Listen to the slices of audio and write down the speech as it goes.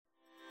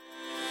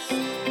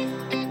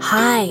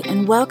Hi,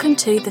 and welcome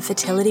to the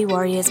Fertility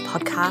Warriors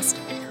podcast.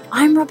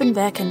 I'm Robin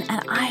Birkin,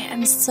 and I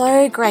am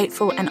so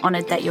grateful and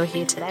honoured that you're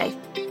here today.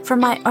 From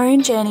my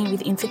own journey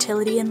with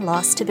infertility and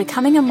loss to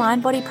becoming a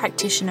mind-body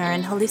practitioner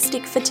and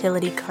holistic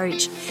fertility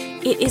coach,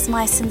 it is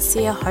my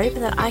sincere hope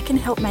that I can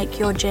help make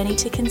your journey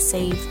to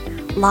conceive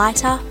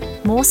lighter,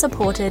 more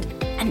supported,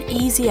 and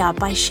easier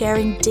by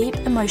sharing deep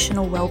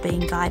emotional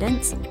well-being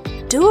guidance,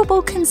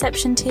 doable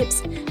conception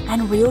tips,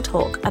 and real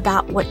talk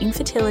about what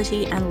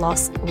infertility and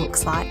loss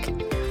looks like.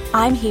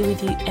 I'm here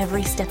with you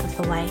every step of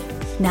the way.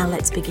 Now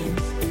let's begin.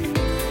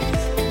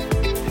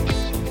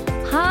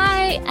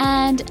 Hi,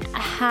 and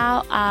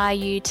how are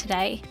you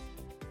today?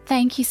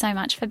 Thank you so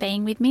much for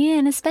being with me,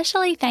 and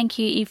especially thank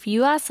you if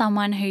you are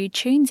someone who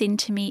tunes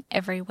into me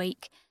every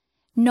week.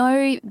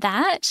 Know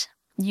that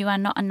you are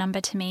not a number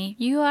to me.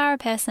 You are a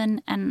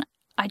person, and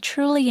I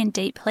truly and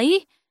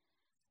deeply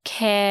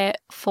care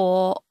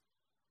for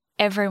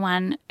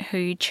everyone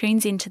who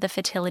tunes into the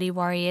Fertility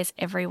Warriors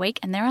every week,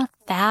 and there are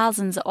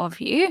thousands of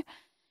you,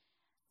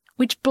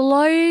 which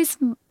blows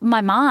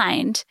my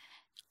mind.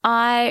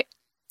 I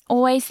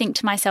always think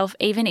to myself,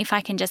 even if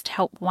I can just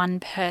help one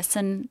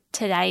person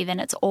today, then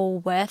it's all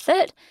worth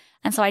it.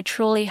 And so I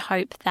truly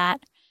hope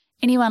that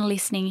anyone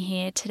listening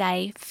here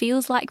today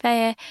feels like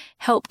they're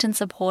helped and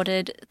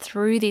supported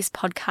through this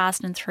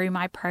podcast and through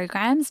my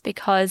programs,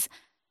 because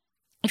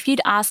if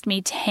you'd asked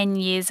me 10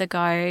 years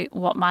ago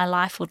what my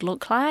life would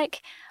look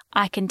like,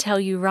 I can tell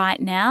you right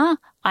now,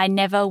 I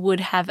never would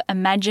have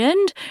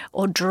imagined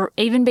or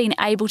even been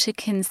able to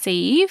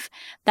conceive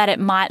that it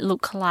might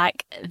look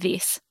like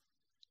this.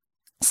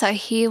 So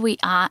here we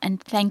are,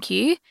 and thank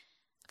you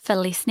for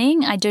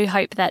listening. I do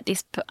hope that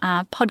this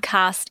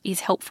podcast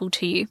is helpful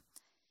to you.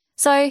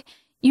 So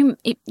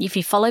if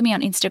you follow me on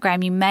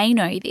Instagram, you may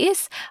know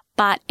this,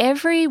 but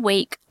every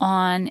week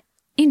on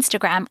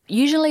Instagram,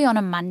 usually on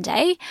a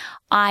Monday,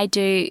 I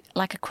do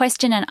like a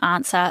question and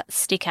answer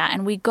sticker,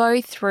 and we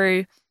go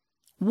through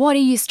what are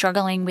you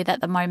struggling with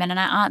at the moment, and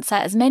I answer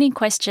as many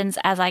questions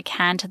as I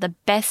can to the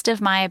best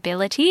of my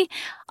ability.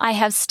 I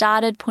have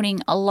started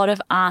putting a lot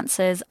of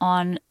answers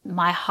on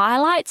my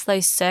highlights,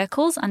 those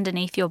circles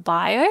underneath your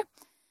bio.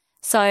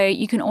 So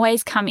you can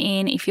always come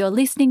in if you're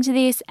listening to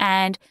this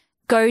and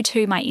go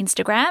to my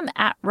Instagram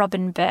at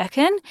Robin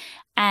Birkin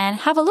and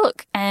have a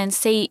look and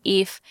see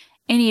if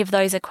any of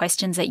those are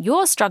questions that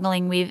you're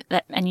struggling with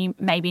and you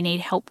maybe need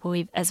help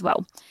with as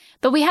well.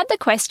 But we had the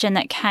question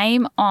that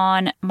came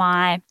on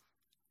my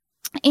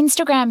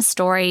Instagram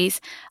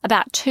stories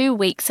about 2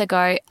 weeks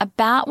ago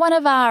about one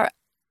of our,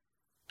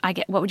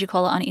 what would you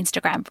call it on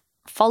Instagram,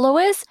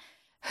 followers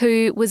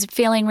who was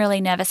feeling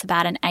really nervous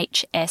about an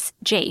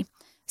HSG.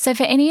 So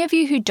for any of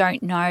you who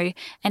don't know,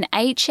 an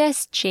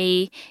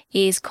HSG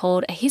is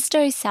called a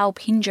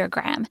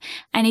histosalpingogram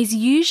and is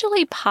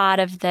usually part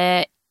of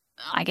the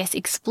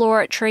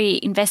exploratory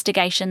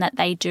investigation that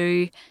they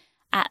do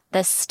at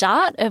the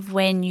start of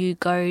when you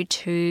go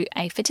to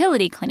a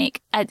fertility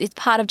clinic. It's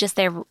part of just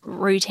their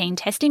routine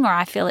testing, or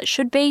I feel it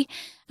should be.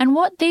 And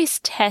what this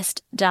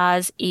test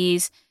does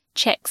is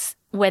checks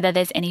whether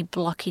there's any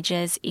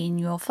blockages in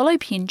your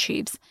fallopian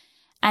tubes.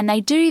 And they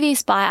do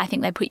this by, I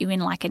think they put you in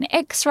like an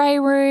X-ray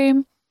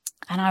room,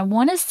 and I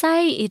want to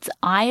say it's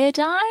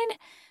iodine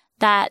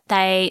that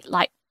they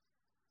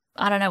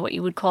I don't know what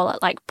you would call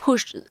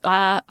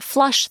it,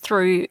 flush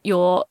through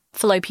your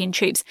fallopian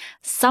tubes.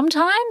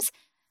 Sometimes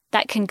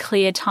that can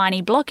clear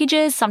tiny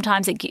blockages.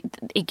 Sometimes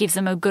it gives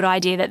them a good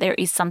idea that there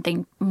is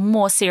something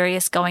more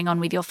serious going on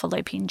with your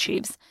fallopian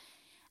tubes.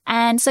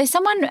 And so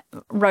someone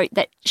wrote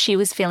that she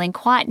was feeling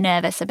quite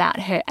nervous about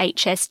her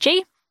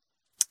HSG.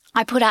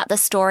 I put out the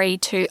story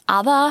to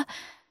other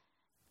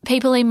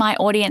people in my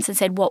audience and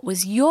said, what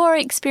was your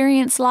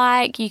experience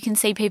like? You can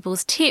see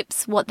people's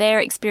tips, what their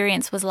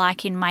experience was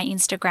like in my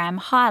Instagram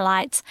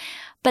highlights.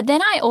 But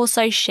then I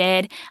also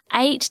shared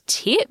 8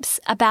 tips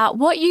about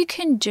what you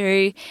can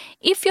do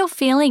if you're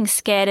feeling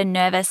scared and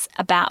nervous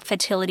about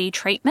fertility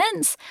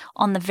treatments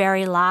on the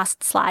very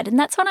last slide. And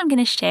that's what I'm going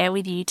to share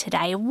with you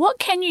today. What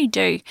can you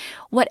do?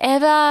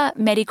 Whatever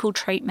medical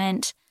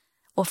treatment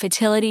or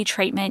fertility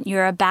treatment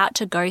you're about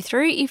to go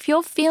through, if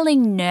you're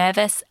feeling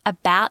nervous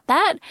about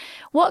that,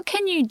 what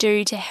can you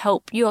do to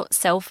help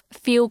yourself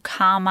feel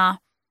calmer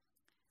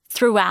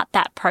throughout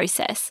that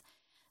process?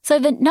 So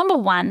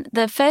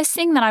the first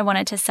thing that I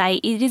wanted to say,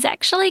 it is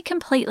actually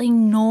completely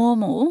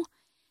normal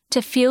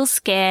to feel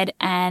scared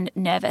and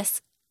nervous.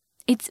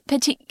 It's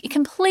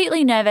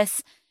completely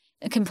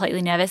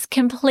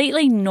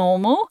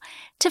normal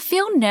to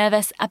feel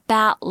nervous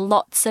about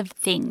lots of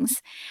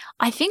things.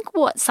 I think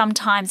what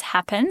sometimes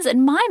happens,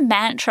 and my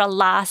mantra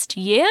last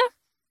year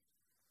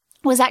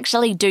was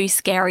actually do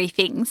scary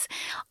things.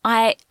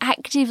 I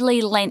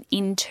actively lent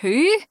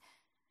into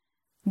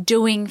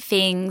doing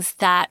things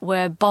that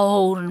were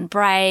bold and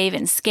brave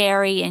and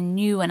scary and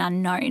new and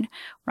unknown,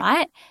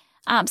 right?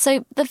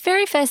 So the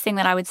very first thing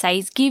that I would say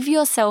is give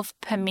yourself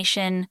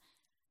permission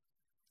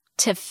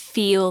to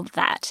feel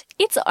that.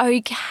 It's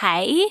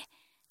okay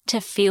to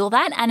feel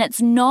that. And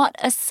it's not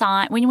a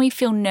sign, when we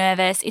feel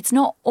nervous, it's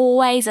not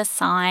always a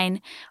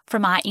sign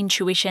from our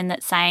intuition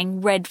that's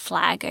saying red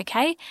flag,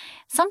 okay?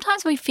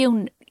 Sometimes we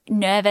feel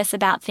nervous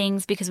about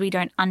things because we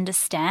don't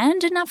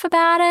understand enough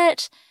about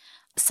it.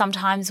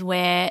 Sometimes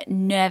we're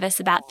nervous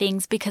about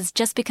things because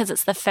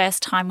it's the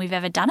first time we've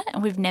ever done it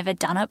and we've never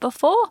done it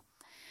before.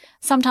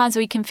 Sometimes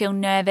we can feel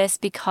nervous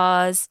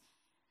because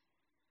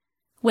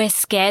we're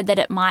scared that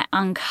it might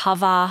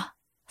uncover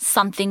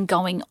something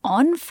going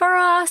on for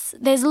us.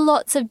 There's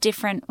lots of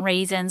different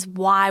reasons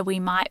why we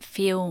might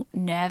feel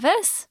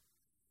nervous.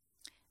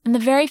 And the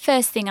very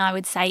first thing I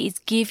would say is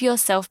give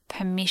yourself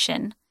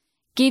permission.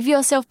 Give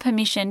yourself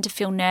permission to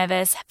feel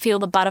nervous, feel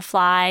the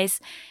butterflies,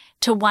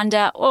 to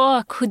wonder,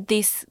 could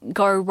this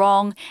go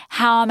wrong?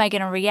 How am I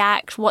going to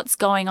react? What's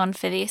going on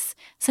for this?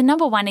 So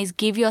number one is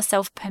give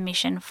yourself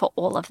permission for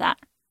all of that.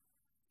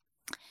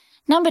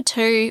 Number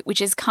two,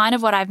 which is kind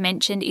of what I've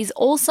mentioned, is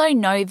also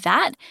know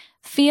that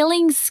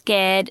feeling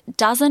scared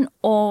doesn't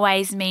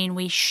always mean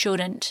we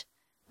shouldn't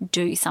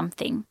do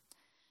something.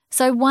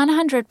 So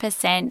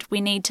 100%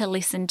 we need to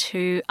listen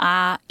to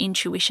our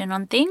intuition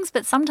on things,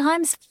 but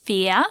sometimes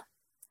fear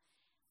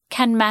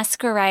can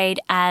masquerade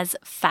as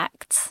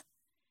facts.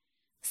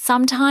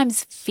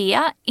 Sometimes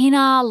fear in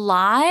our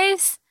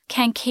lives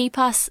can keep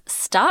us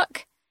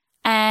stuck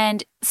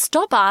and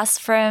stop us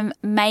from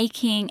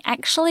making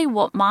actually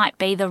what might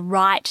be the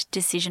right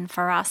decision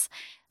for us.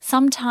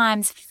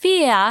 Sometimes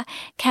fear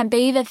can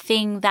be the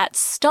thing that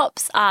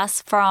stops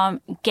us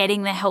from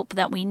getting the help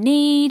that we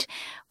need,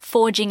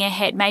 forging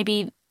ahead.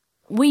 Maybe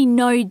we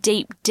know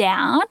deep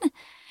down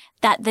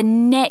that the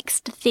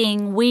next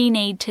thing we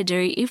need to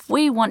do if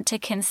we want to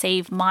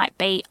conceive might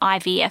be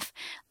IVF.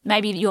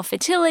 Maybe your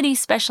fertility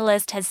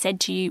specialist has said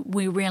to you,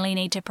 we really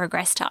need to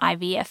progress to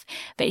IVF.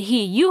 But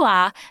here you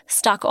are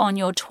stuck on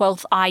your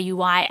 12th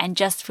IUI and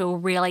just feel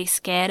really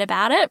scared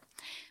about it.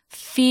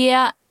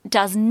 Fear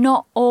does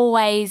not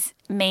always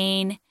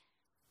mean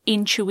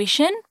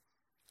intuition,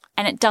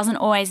 and it doesn't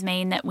always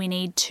mean that we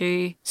need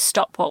to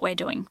stop what we're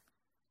doing.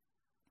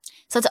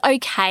 So it's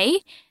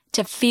okay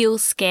to feel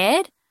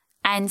scared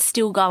and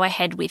still go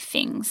ahead with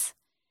things.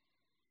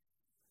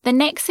 The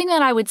next thing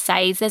that I would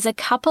say is there's a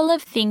couple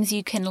of things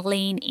you can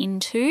lean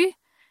into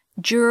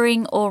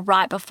during or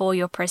right before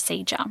your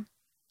procedure.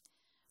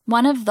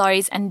 One of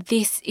those, and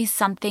this is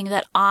something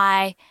that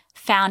I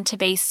found to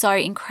be so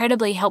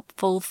incredibly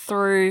helpful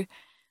through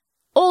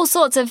all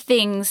sorts of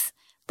things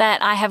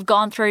that I have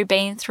gone through,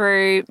 been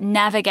through,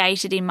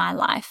 navigated in my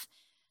life.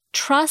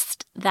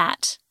 Trust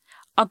that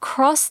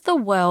across the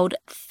world,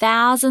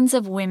 thousands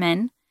of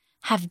women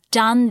have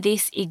done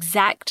this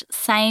exact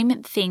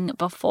same thing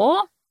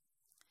before.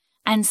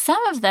 And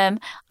some of them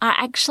are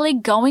actually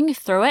going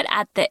through it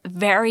at the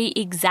very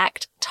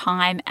exact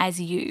time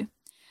as you.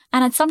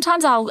 And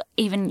sometimes I'll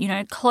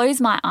even, close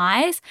my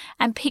eyes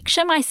and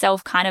picture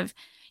myself kind of,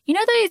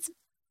 those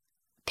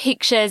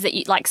pictures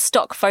that like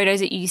stock photos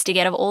that you used to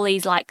get of all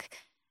these like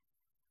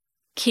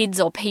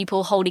kids or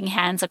people holding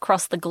hands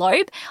across the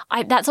globe.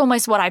 That's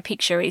almost what I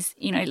picture is,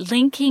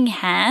 linking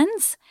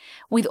hands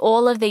with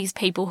all of these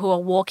people who are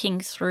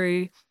walking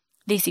through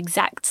this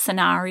exact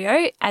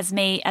scenario as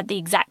me at the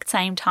exact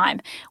same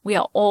time. We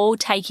are all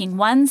taking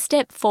one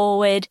step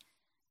forward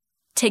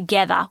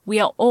together. We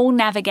are all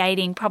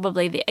navigating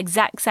probably the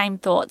exact same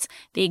thoughts,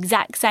 the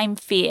exact same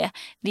fear,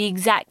 the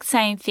exact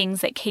same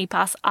things that keep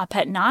us up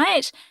at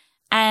night.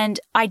 And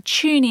I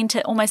tune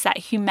into almost that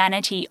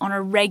humanity on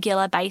a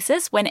regular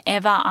basis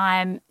whenever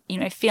I'm,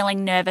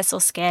 feeling nervous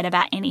or scared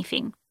about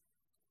anything.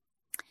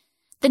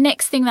 The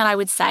next thing that I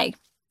would say,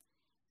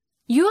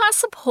 you are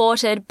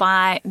supported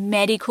by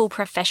medical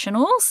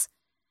professionals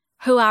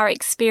who are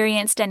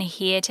experienced and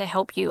here to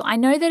help you. I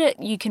know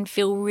that you can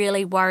feel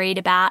really worried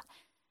about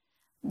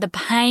the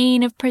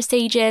pain of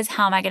procedures.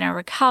 How am I going to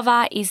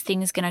recover? Is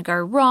things going to go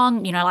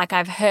wrong? Like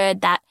I've heard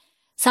that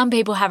some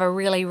people have a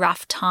really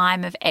rough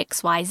time of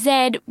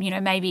XYZ.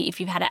 Maybe if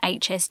you've had an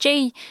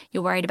HSG,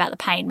 you're worried about the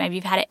pain. Maybe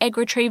you've had an egg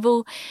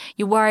retrieval,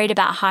 you're worried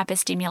about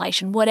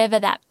hyperstimulation, whatever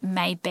that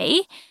may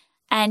be.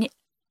 And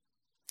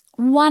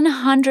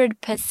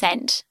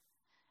 100%,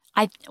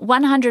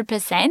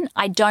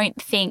 I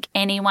don't think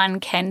anyone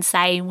can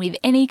say with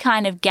any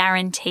kind of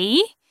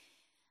guarantee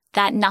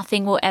that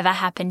nothing will ever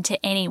happen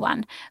to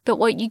anyone. But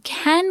what you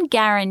can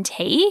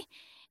guarantee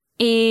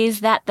is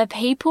that the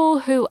people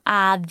who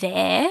are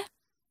there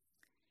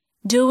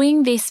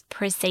doing this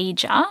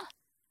procedure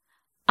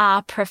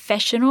are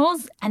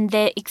professionals and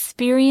they're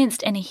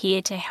experienced and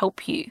here to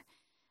help you.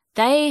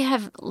 They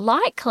have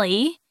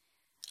likely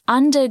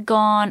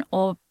undergone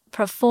or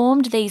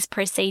performed these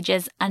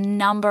procedures a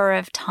number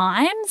of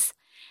times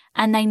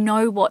and they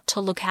know what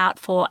to look out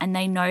for and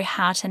they know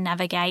how to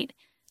navigate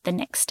the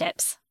next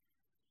steps.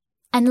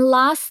 And the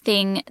last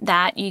thing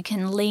that you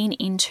can lean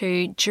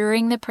into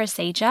during the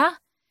procedure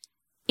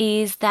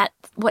is that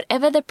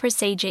whatever the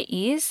procedure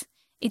is,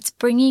 it's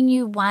bringing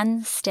you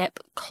one step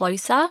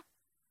closer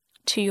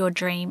to your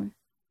dream.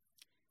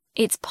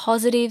 It's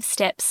positive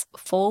steps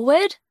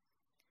forward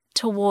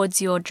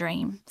towards your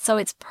dream. So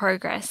it's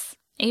progress.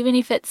 even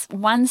if it's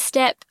one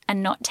step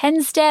and not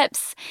 10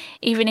 steps,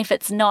 even if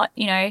it's not,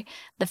 the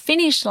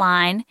finish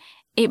line,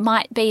 it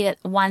might be that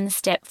one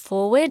step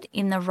forward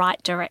in the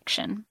right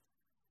direction.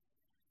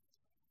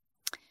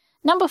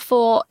 Number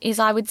 4 is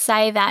I would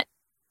say that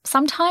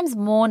sometimes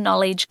more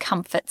knowledge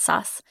comforts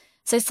us.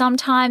 So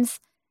sometimes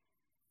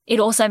it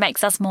also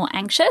makes us more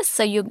anxious.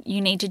 So you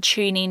need to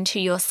tune into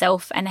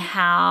yourself and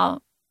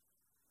how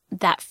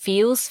that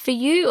feels for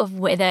you, of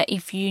whether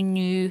if you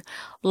knew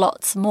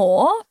lots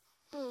more,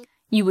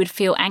 you would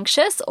feel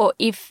anxious, or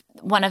if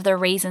one of the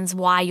reasons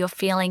why you're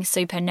feeling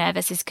super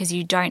nervous is because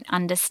you don't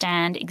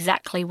understand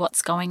exactly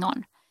what's going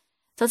on.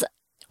 So it's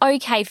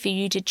okay for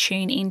you to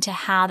tune into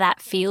how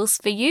that feels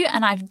for you.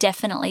 And I've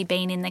definitely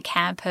been in the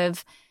camp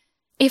of,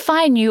 if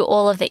I knew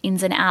all of the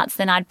ins and outs,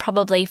 then I'd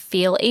probably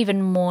feel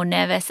even more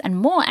nervous and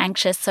more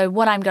anxious. So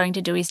what I'm going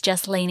to do is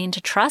just lean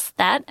into trust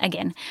that,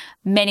 again,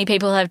 many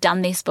people have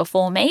done this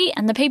before me,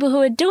 and the people who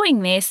are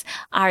doing this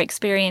are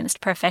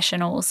experienced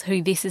professionals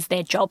who this is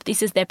their job,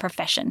 this is their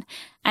profession.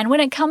 And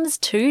when it comes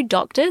to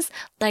doctors,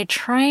 they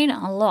train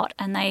a lot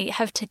and they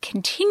have to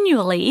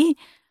continually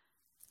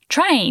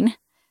train.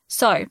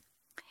 So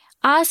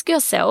ask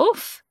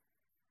yourself,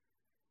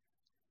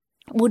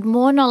 would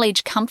more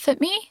knowledge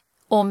comfort me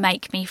or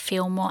make me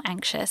feel more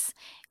anxious?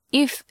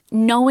 If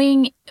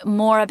knowing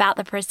more about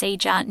the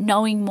procedure,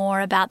 knowing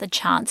more about the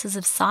chances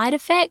of side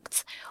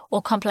effects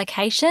or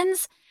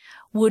complications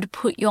would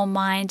put your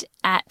mind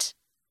at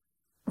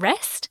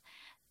rest,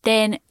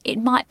 then it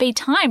might be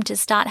time to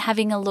start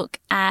having a look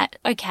at,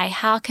 okay,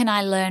 how can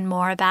I learn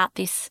more about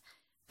this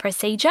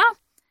procedure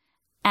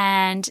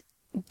and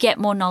get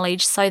more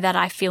knowledge so that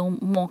I feel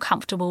more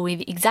comfortable with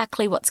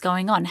exactly what's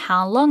going on,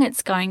 how long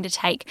it's going to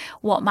take,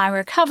 what my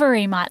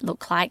recovery might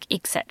look like,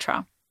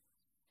 etc.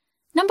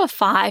 Number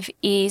 5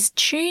 is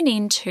tune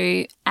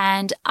into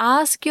and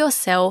ask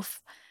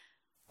yourself,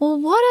 well,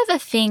 what are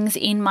the things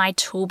in my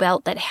tool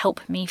belt that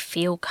help me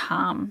feel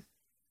calm?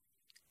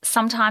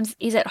 Sometimes,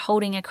 is it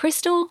holding a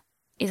crystal?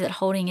 Is it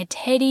holding a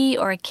teddy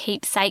or a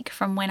keepsake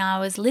from when I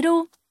was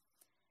little?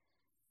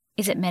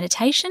 Is it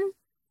meditation?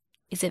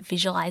 Is it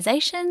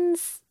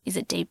visualizations? Is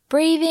it deep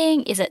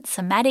breathing? Is it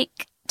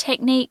somatic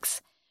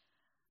techniques?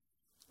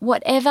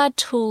 Whatever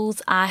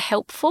tools are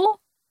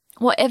helpful,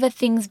 whatever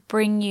things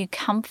bring you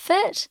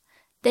comfort,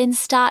 then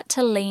start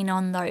to lean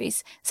on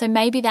those. So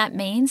maybe that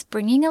means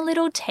bringing a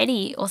little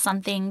teddy or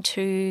something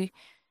to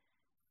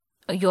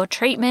your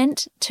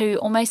treatment to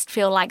almost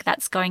feel like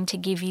that's going to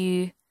give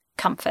you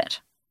comfort.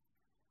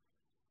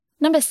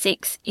 Number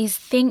 6 is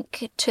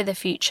think to the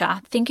future.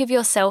 Think of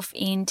yourself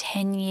in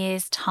 10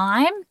 years'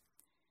 time.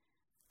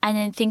 And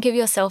then think of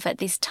yourself at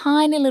this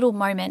tiny little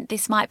moment.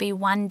 This might be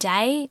one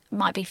day,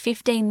 might be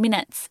 15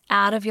 minutes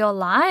out of your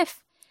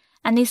life.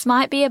 And this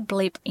might be a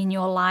blip in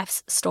your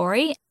life's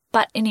story,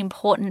 but an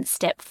important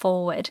step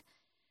forward.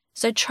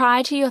 So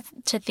try to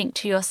think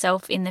to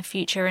yourself in the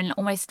future and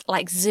almost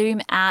like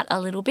zoom out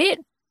a little bit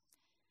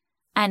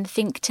and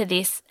think to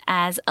this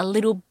as a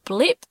little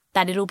blip,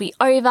 that it'll be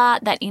over,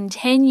 that in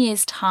 10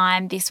 years'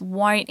 time, this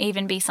won't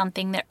even be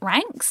something that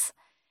ranks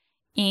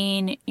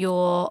in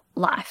your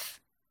life.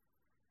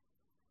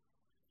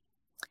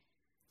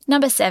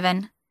 Number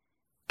 7,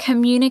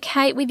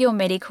 communicate with your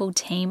medical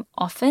team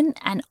often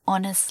and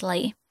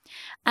honestly.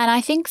 And I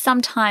think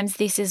sometimes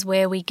this is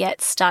where we get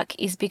stuck,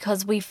 is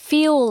because we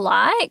feel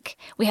like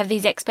we have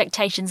these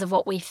expectations of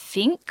what we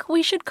think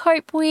we should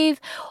cope with,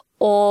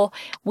 or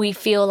we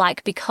feel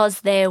like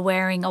because they're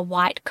wearing a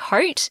white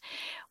coat,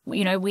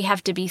 we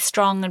have to be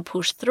strong and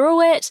push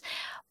through it.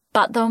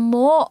 But the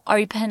more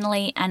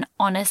openly and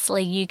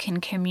honestly you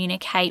can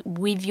communicate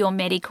with your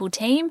medical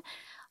team,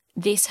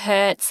 this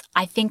hurts,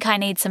 I think I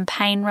need some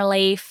pain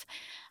relief,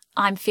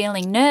 I'm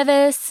feeling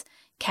nervous,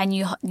 can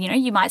you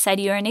might say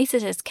to your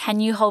anaesthetist, can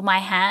you hold my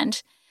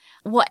hand?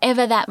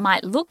 Whatever that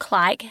might look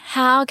like,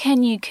 how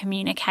can you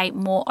communicate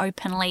more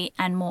openly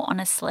and more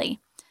honestly?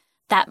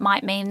 That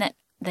might mean that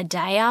the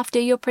day after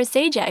your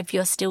procedure, if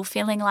you're still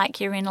feeling like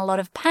you're in a lot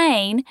of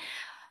pain,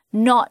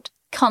 not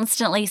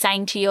constantly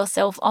saying to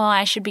yourself, oh,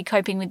 I should be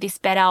coping with this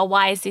better.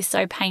 Why is this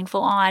so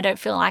painful? Oh, I don't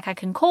feel like I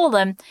can call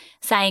them.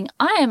 Saying,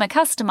 I am a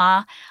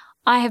customer.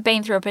 I have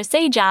been through a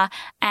procedure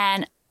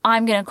and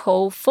I'm going to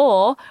call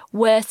for,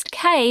 worst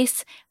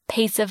case,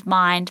 peace of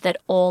mind that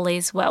all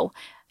is well.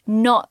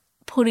 Not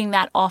putting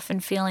that off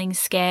and feeling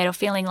scared or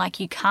feeling like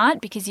you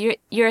can't, because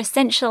you're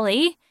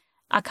essentially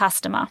a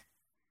customer.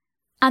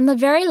 And the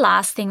very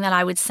last thing that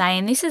I would say,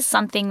 and this is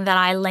something that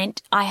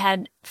I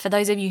had, for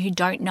those of you who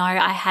don't know,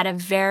 I had a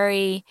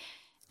very,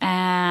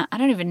 I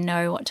don't even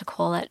know what to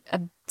call it,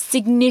 a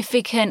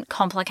significant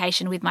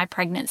complication with my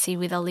pregnancy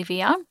with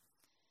Olivia.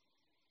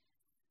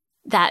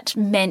 That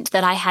meant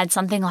that I had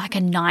something like a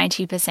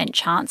 90%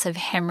 chance of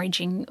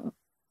hemorrhaging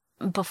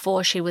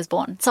before she was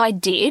born. So I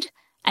did,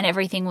 and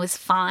everything was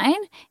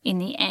fine in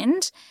the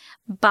end.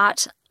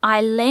 But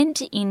I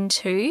lent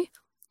into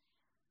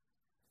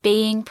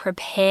being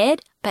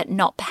prepared but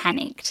not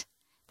panicked.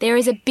 There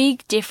is a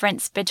big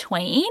difference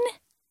between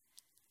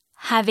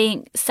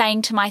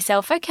saying to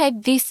myself, okay,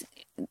 this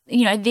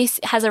this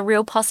has a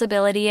real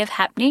possibility of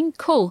happening.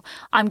 Cool.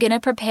 I'm going to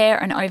prepare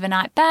an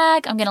overnight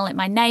bag. I'm going to let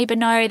my neighbor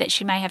know that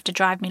she may have to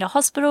drive me to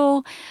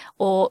hospital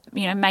or,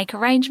 make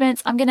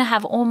arrangements. I'm going to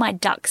have all my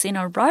ducks in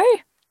a row,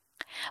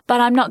 but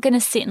I'm not going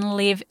to sit and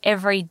live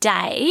every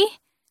day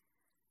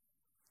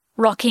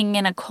rocking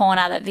in a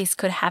corner that this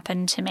could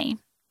happen to me.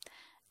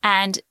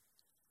 And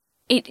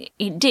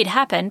it did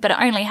happen, but it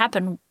only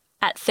happened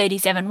at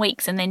 37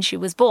 weeks and then she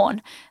was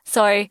born.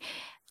 So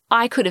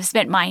I could have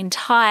spent my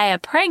entire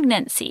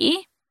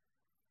pregnancy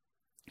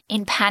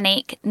in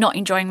panic, not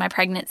enjoying my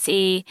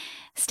pregnancy,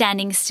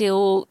 standing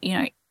still,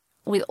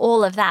 with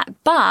all of that.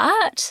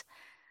 But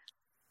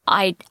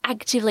I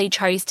actively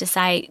chose to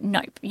say,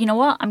 nope, you know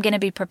what? I'm going to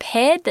be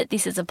prepared that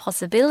this is a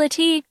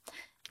possibility,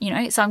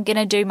 so I'm going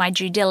to do my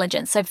due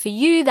diligence. So for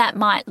you, that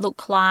might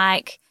look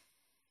like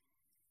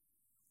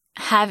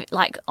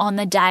on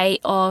the day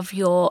of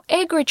your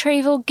egg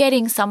retrieval,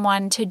 getting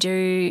someone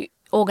to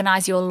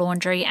organize your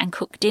laundry and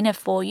cook dinner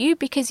for you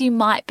because you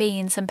might be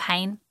in some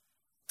pain,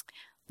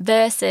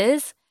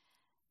 versus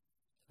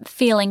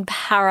feeling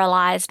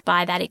paralyzed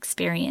by that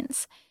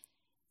experience.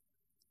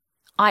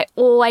 I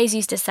always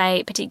used to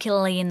say,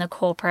 particularly in the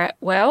corporate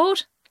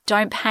world,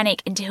 don't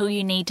panic until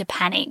you need to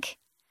panic,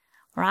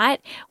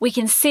 right? We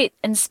can sit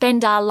and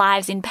spend our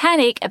lives in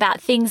panic about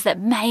things that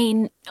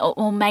may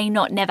or may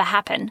not never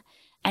happen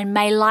and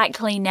may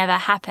likely never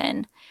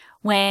happen,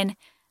 when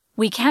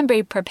we can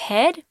be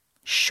prepared,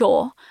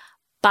 sure,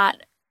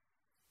 but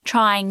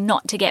trying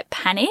not to get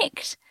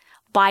panicked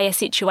by a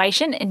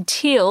situation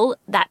until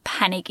that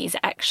panic is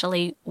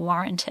actually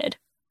warranted.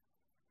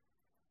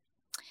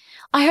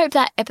 I hope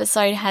that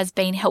episode has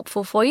been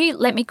helpful for you.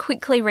 Let me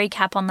quickly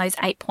recap on those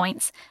 8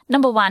 points.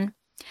 Number 1,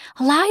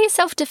 allow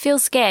yourself to feel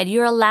scared.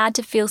 You're allowed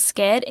to feel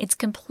scared. It's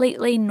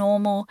completely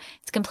normal.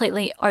 It's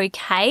completely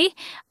okay.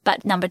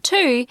 But number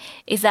 2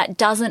 is that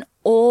doesn't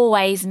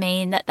always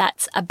mean that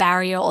that's a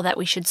barrier or that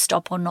we should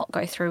stop or not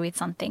go through with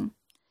something.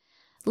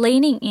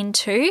 Leaning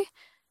into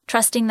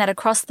trusting that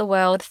across the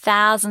world,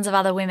 thousands of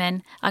other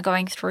women are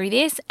going through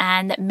this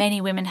and that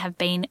many women have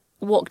been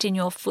walked in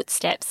your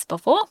footsteps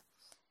before.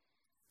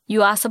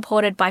 You are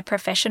supported by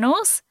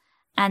professionals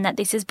and that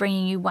this is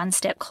bringing you one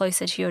step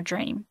closer to your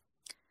dream.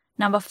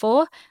 Number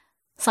 4,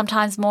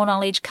 sometimes more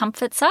knowledge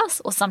comforts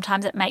us or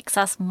sometimes it makes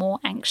us more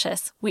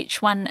anxious.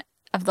 Which one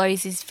of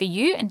those is for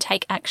you, and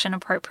take action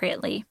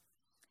appropriately.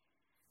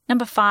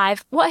 Number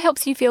 5, what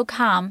helps you feel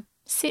calm?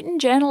 Sit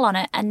and journal on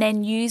it and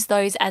then use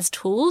those as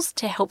tools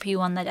to help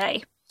you on the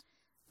day.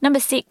 Number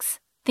 6,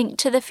 think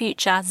to the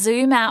future.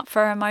 Zoom out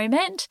for a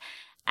moment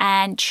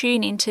and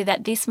tune into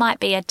that this might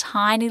be a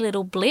tiny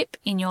little blip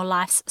in your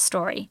life's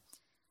story.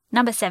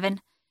 Number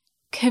 7,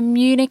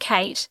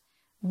 communicate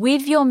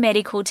with your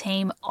medical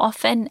team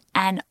often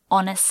and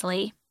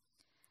honestly.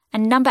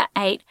 And number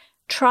 8,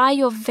 try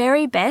your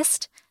very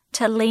best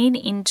to lean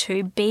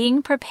into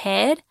being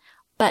prepared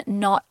but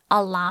not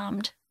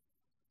alarmed.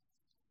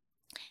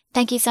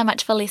 Thank you so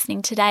much for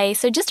listening today.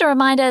 So just a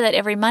reminder that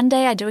every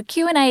Monday I do a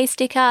Q&A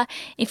sticker.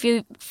 If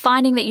you're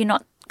finding that you're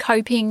not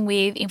coping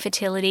with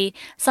infertility,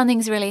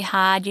 something's really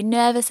hard, you're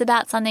nervous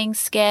about something,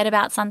 scared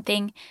about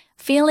something,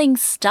 feeling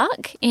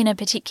stuck in a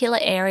particular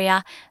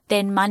area,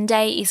 then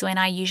Monday is when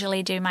I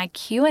usually do my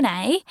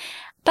Q&A.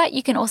 But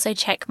you can also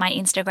check my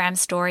Instagram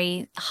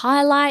story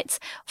highlights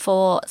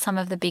for some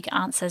of the big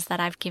answers that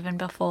I've given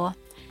before.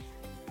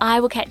 I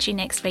will catch you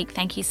next week.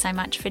 Thank you so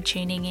much for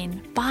tuning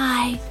in.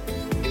 Bye.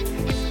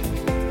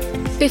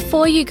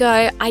 Before you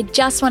go, I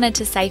just wanted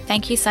to say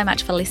thank you so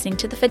much for listening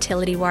to the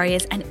Fertility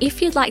Warriors. And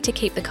if you'd like to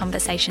keep the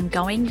conversation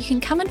going, you can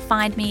come and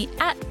find me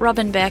at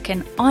Robin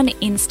Birkin on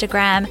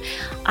Instagram.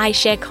 I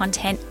share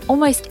content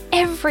almost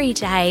every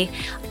day.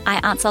 I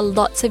answer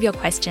lots of your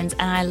questions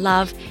and I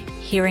love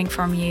hearing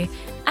from you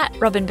at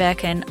Robin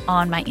Birkin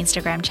on my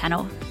Instagram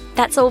channel.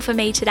 That's all for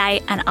me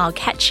today, and I'll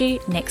catch you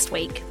next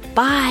week.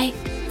 Bye.